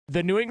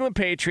The New England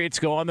Patriots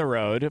go on the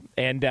road,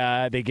 and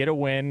they get a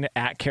win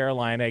at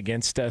Carolina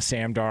against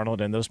Sam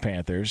Darnold and those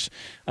Panthers.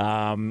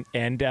 There's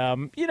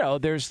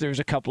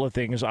a couple of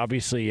things.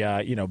 Obviously,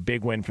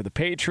 big win for the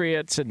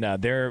Patriots, and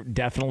they're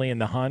definitely in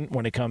the hunt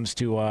when it comes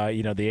to,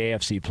 the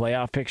AFC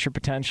playoff picture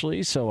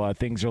potentially. So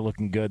things are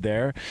looking good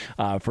there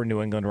for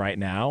New England right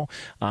now.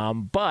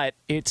 But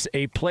it's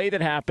a play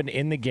that happened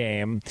in the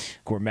game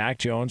where Mac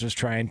Jones was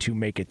trying to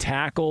make a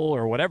tackle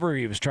or whatever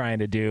he was trying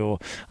to do.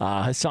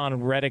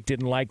 Hassan Reddick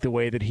didn't like the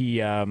way that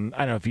he, I don't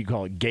know if you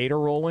call it gator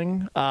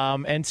rolling.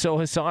 And so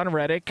Hassan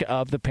Reddick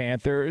of the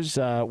Panthers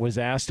was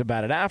asked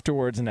about it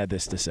afterwards and had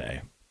this to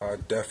say. I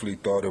definitely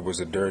thought it was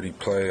a dirty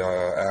play.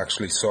 I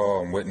actually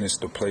saw and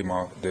witnessed the play,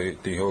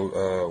 the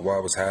whole while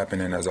it was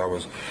happening as I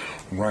was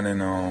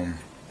running,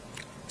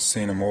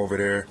 seeing him over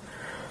there.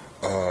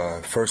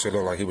 First it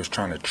looked like he was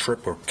trying to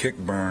trip or kick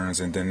Burns,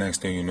 and then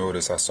next thing you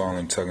notice, I saw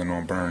him tugging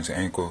on Burns'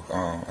 ankle.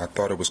 I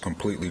thought it was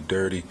completely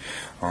dirty.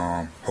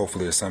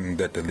 Hopefully it's something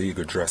that the league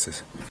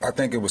addresses. I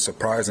think it was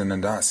surprising to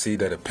not see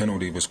that a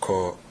penalty was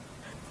called.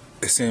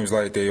 It seems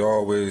like they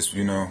always,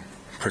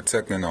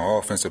 protecting the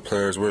offensive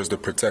players. Where's the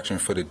protection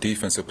for the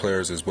defensive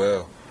players as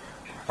well?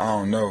 I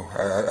don't know.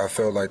 I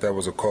felt like that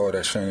was a call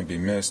that shouldn't be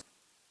missed.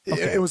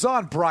 Okay. It was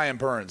on Brian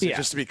Burns,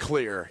 just to be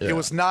clear. Yeah. It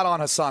was not on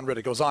Hassan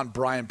Reddick. It was on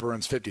Brian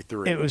Burns,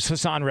 53. It was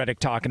Hassan Reddick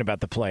talking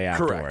about the play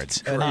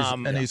afterwards.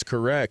 And he's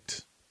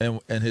correct in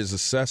his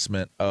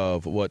assessment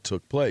of what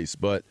took place.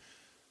 But,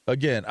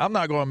 again, I'm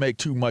not going to make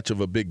too much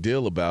of a big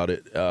deal about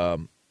it.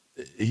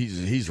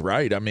 He's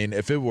right. I mean,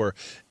 if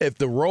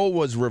the role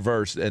was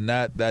reversed and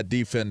that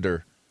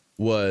defender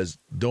was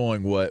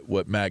doing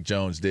what Mac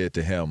Jones did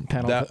to him,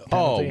 penalty.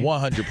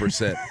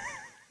 100%.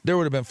 There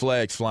would have been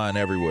flags flying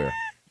everywhere.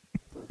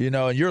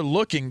 And you're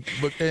looking,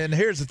 and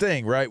here's the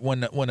thing, right?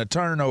 When a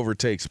turnover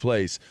takes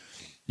place,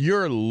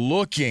 you're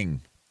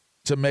looking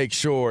to make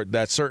sure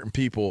that certain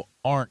people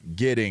aren't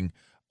getting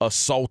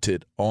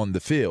assaulted on the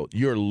field.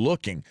 You're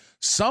looking.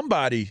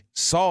 Somebody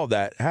saw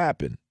that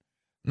happen.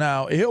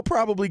 Now, he'll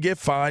probably get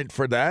fined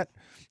for that.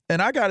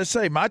 And I got to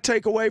say, my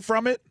takeaway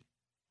from it,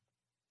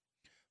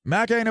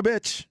 Mac ain't a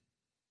bitch.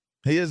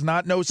 He is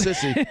not no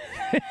sissy.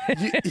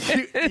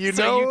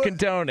 So you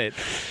condone it.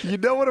 You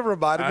know what it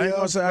reminded me of? I ain't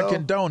gonna say I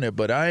condone it,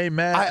 but I ain't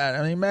mad.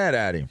 I ain't mad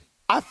at him.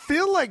 I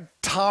feel like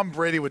Tom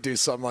Brady would do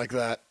something like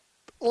that.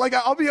 Like,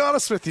 I'll be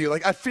honest with you.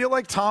 Like, I feel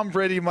like Tom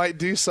Brady might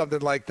do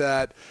something like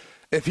that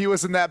if he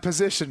was in that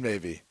position.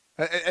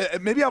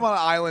 Maybe I'm on an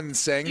island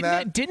saying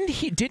that.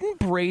 Didn't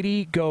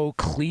Brady go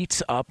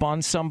cleats up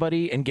on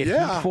somebody and get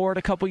heat for it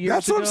a couple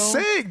years ago? That's what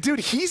I'm saying, dude.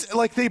 He's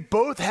like, they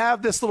both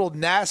have this little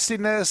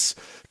nastiness,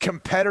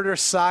 competitor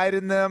side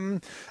in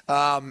them.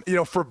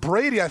 For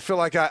Brady, I feel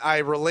like I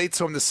relate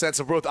to him in the sense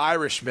of both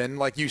Irishmen.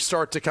 Like, you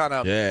start to kind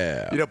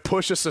of,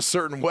 push us a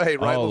certain way,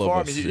 right? All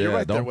LaVar, of us. you're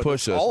right Don't there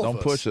push us. Don't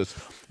push us.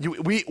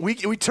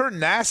 We turn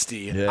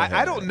nasty. Yeah.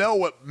 I don't know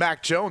what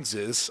Mac Jones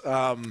is.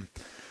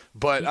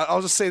 But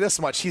I'll just say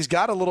this much. He's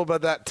got a little bit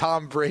of that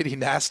Tom Brady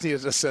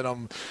nastiness in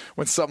him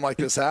when something like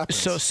this happens.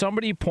 So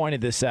somebody pointed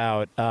this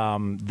out,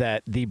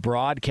 that the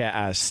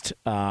broadcast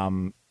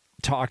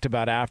talked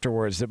about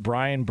afterwards that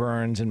Brian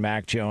Burns and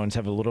Mac Jones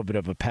have a little bit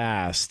of a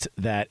past,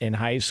 that in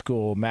high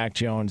school, Mac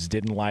Jones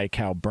didn't like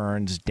how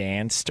Burns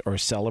danced or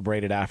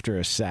celebrated after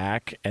a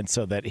sack, and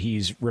so that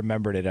he's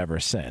remembered it ever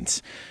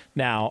since.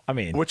 Now, I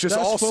mean, which is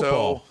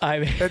also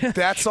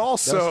that's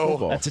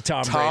a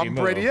Tom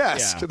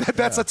Brady-esque. Yeah.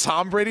 That's a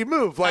Tom Brady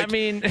move. Like, I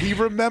mean, he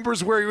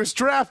remembers where he was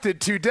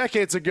drafted 2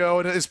 decades ago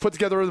and has put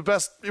together the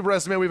best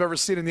resume we've ever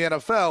seen in the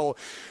NFL,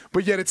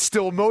 but yet it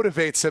still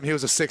motivates him. He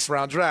was a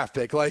 6th-round draft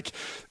pick. Like,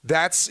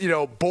 that's,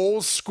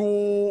 Bulls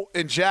School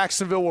in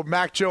Jacksonville where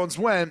Mac Jones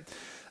went.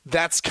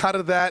 That's kind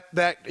of that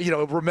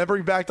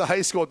remembering back to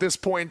high school at this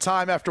point in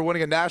time after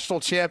winning a national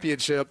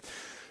championship,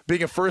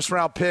 being a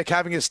 1st-round pick,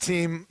 having his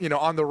team,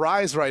 on the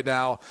rise right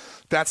now.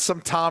 That's some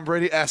Tom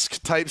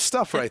Brady-esque type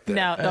stuff right there.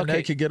 Now, and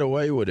they could get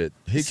away with it.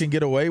 He can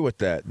get away with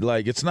that.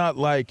 Like, it's not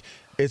like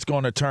it's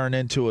going to turn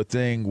into a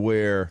thing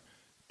where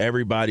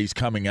everybody's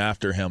coming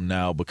after him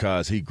now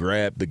because he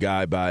grabbed the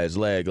guy by his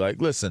leg.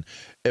 Like, listen,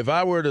 if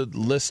I were to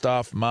list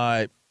off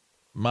my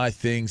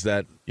things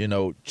that,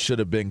 should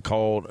have been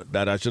called,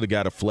 that I should have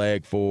got a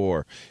flag for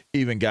or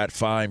even got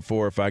fined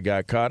for if I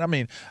got caught. I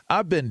mean,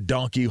 I've been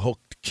donkey hooked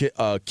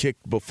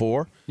kicked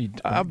before.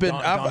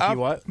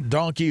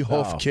 Donkey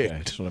hoof kicked.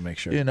 Okay. Just want to make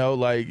sure.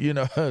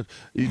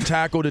 You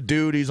tackle the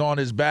dude, he's on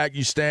his back,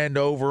 you stand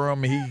over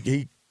him,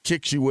 he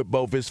kicks you with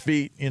both his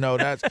feet.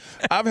 That's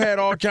I've had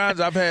all kinds.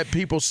 I've had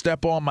people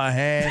step on my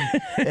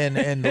hand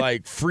in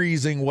like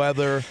freezing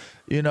weather.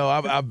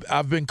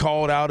 I've been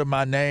called out of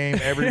my name,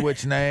 every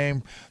which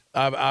name.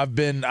 I've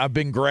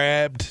been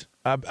grabbed.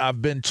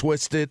 I've been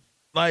twisted.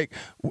 Like,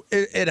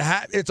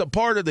 it's a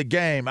part of the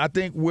game. I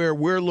think where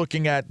we're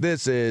looking at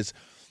this is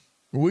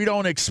we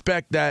don't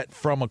expect that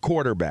from a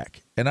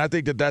quarterback. And I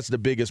think that that's the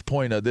biggest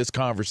point of this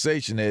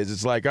conversation is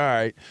it's like, all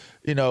right,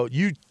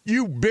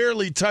 you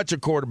barely touch a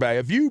quarterback.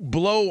 If you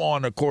blow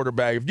on a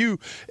quarterback,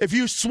 if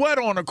you sweat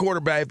on a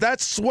quarterback, if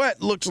that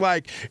sweat looks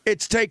like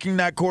it's taking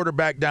that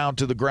quarterback down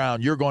to the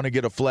ground, you're going to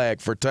get a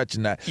flag for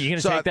touching that. You going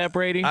to take that,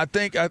 Brady? I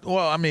think, it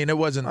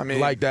wasn't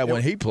like that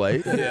when he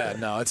played. Yeah,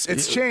 no,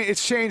 it's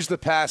changed the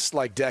past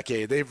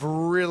decade. They've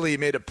really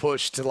made a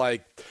push to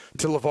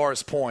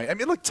LaVar's point. I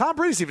mean, look, Tom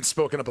Brady's even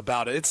spoken up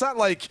about it. It's not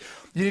like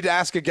you need to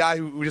ask a guy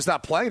who's just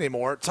not playing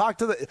anymore.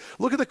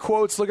 Look at the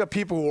quotes, look at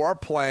people who are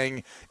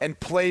playing and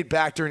played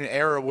back during an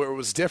era where it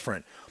was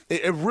different.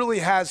 It really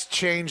has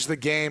changed the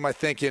game, I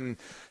think, in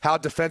how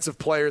defensive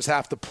players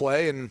have to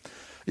play and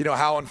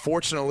how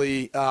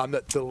unfortunately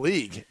the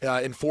league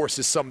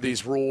enforces some of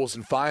these rules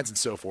and fines and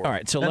so forth. All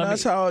right,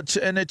 so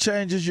it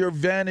changes your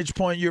vantage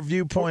point, your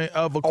viewpoint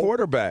of a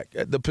quarterback,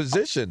 the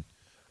position,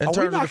 in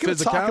terms of the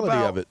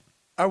physicality of it.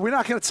 Are we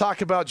not going to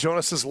talk about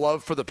Jonas's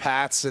love for the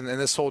Pats and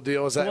this whole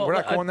deal? We're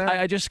not going there?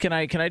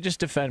 Can I just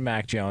defend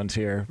Mac Jones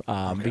here?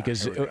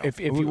 Because if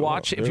you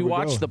watch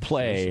the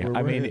play,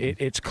 I mean,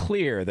 it's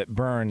clear that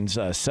Burns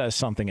says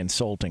something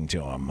insulting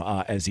to him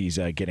as he's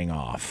getting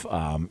off.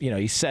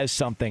 He says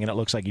something and it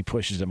looks like he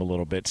pushes him a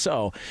little bit.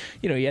 So,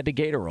 he had to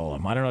gator roll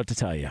him. I don't know what to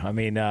tell you. I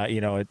mean,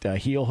 a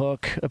heel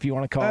hook, if you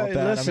want to call it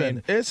that.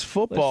 Listen, it's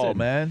football,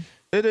 man.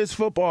 It is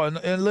football.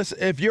 And listen,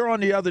 if you're on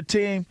the other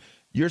team,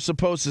 you're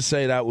supposed to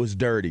say that was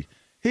dirty.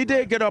 He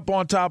did get up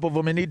on top of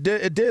him, and it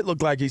did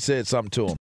look like he said something to him.